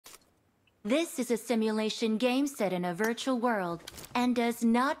This is a simulation game set in a virtual world and does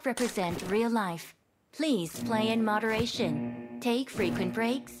not represent real life. Please play in moderation, take frequent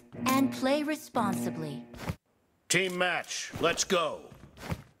breaks, and play responsibly. Team match, let's go.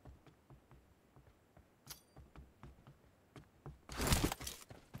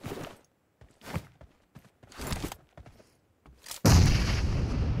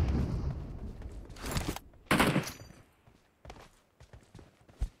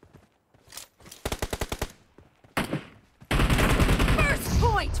 First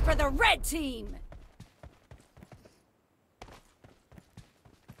point for the red team.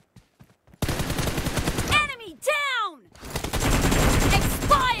 Down!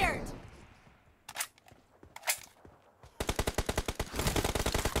 Expired!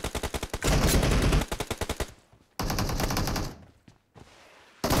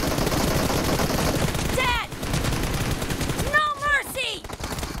 Dead! No mercy!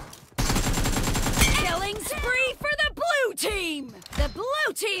 Killing spree for the blue team! The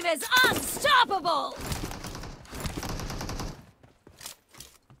blue team is unstoppable!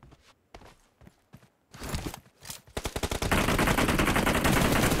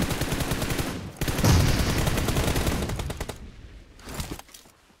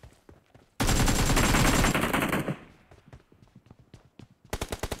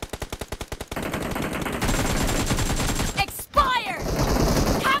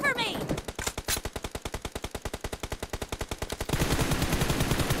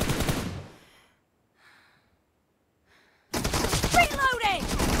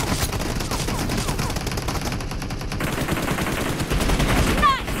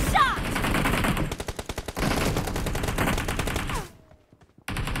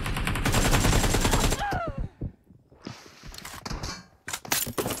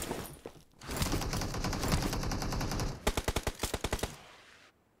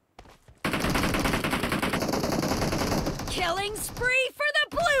 Killing spree for the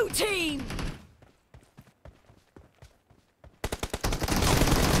blue team!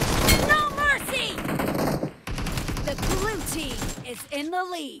 No mercy! The blue team is in the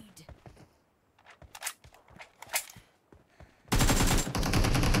lead.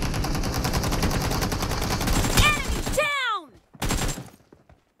 Enemy down!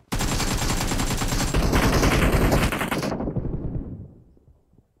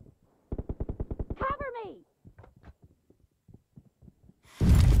 Cover me!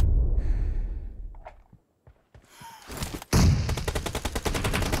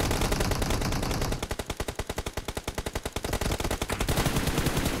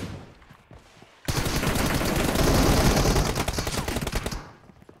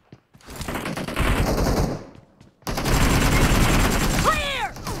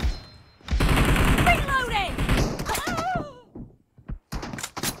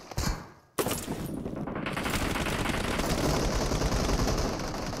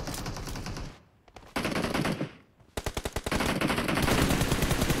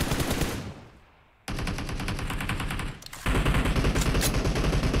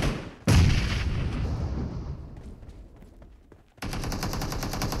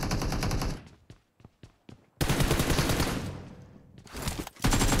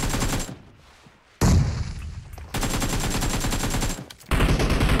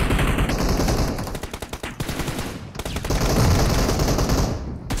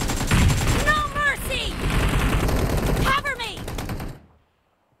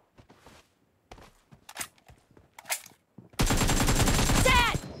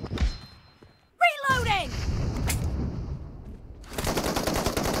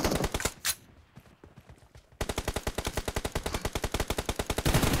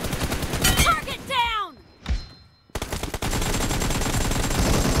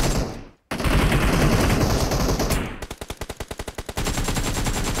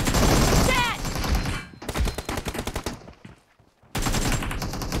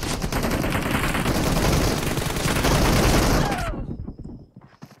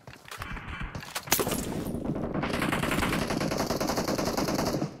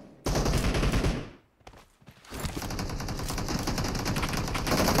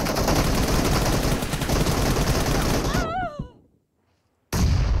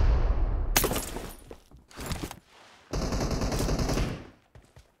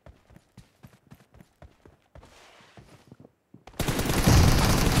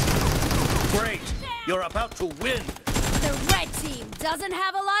 You're about to win! The red team doesn't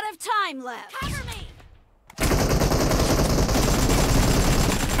have a lot of time left. Cover me!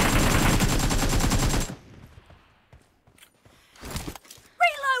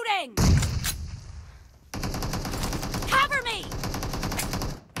 Reloading! Cover me!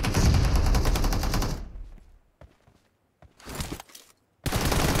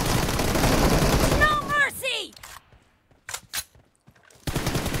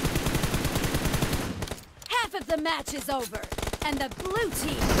 the match is over, and the blue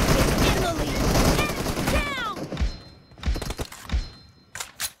team is in the lead. Enemy down!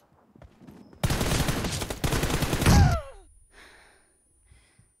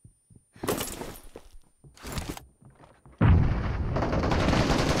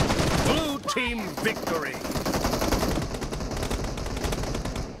 Blue team victory!